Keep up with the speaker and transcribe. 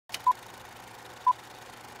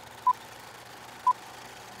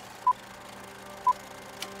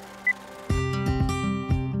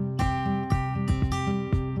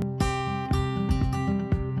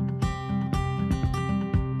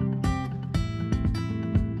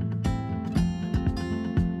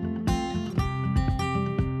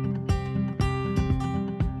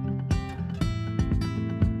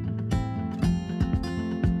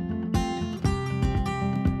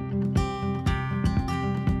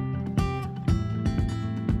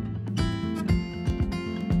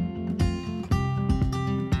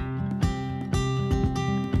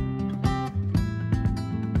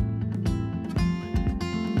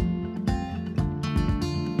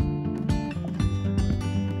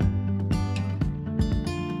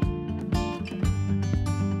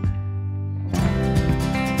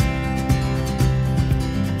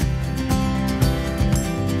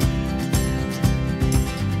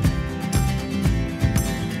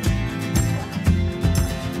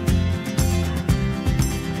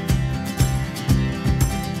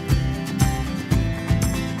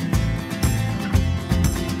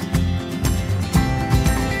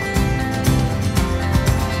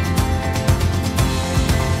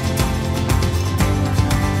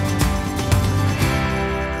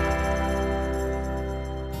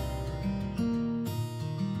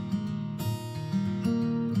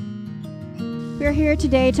here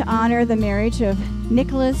today to honor the marriage of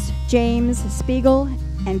Nicholas James Spiegel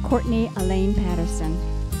and Courtney Elaine Patterson.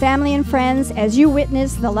 Family and friends, as you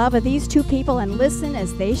witness the love of these two people and listen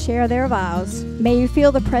as they share their vows, may you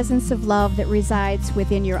feel the presence of love that resides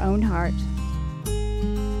within your own heart.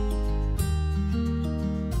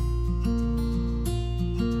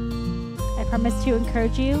 I promise to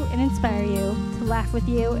encourage you and inspire you, to laugh with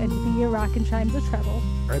you, and to be your rock in times of trouble.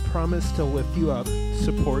 I promise to lift you up,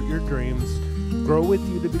 support your dreams, grow with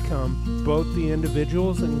you to become both the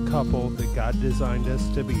individuals and couple that God designed us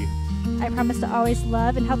to be. I promise to always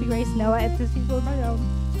love and help you raise Noah as his people of my own.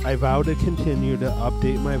 I vow to continue to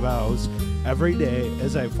update my vows every day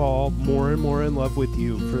as I fall more and more in love with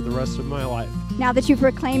you for the rest of my life. Now that you've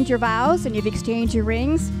proclaimed your vows and you've exchanged your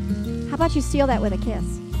rings, how about you seal that with a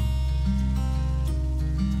kiss?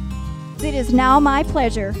 It is now my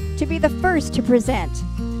pleasure to be the first to present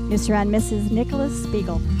Mr. and Mrs. Nicholas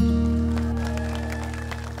Spiegel.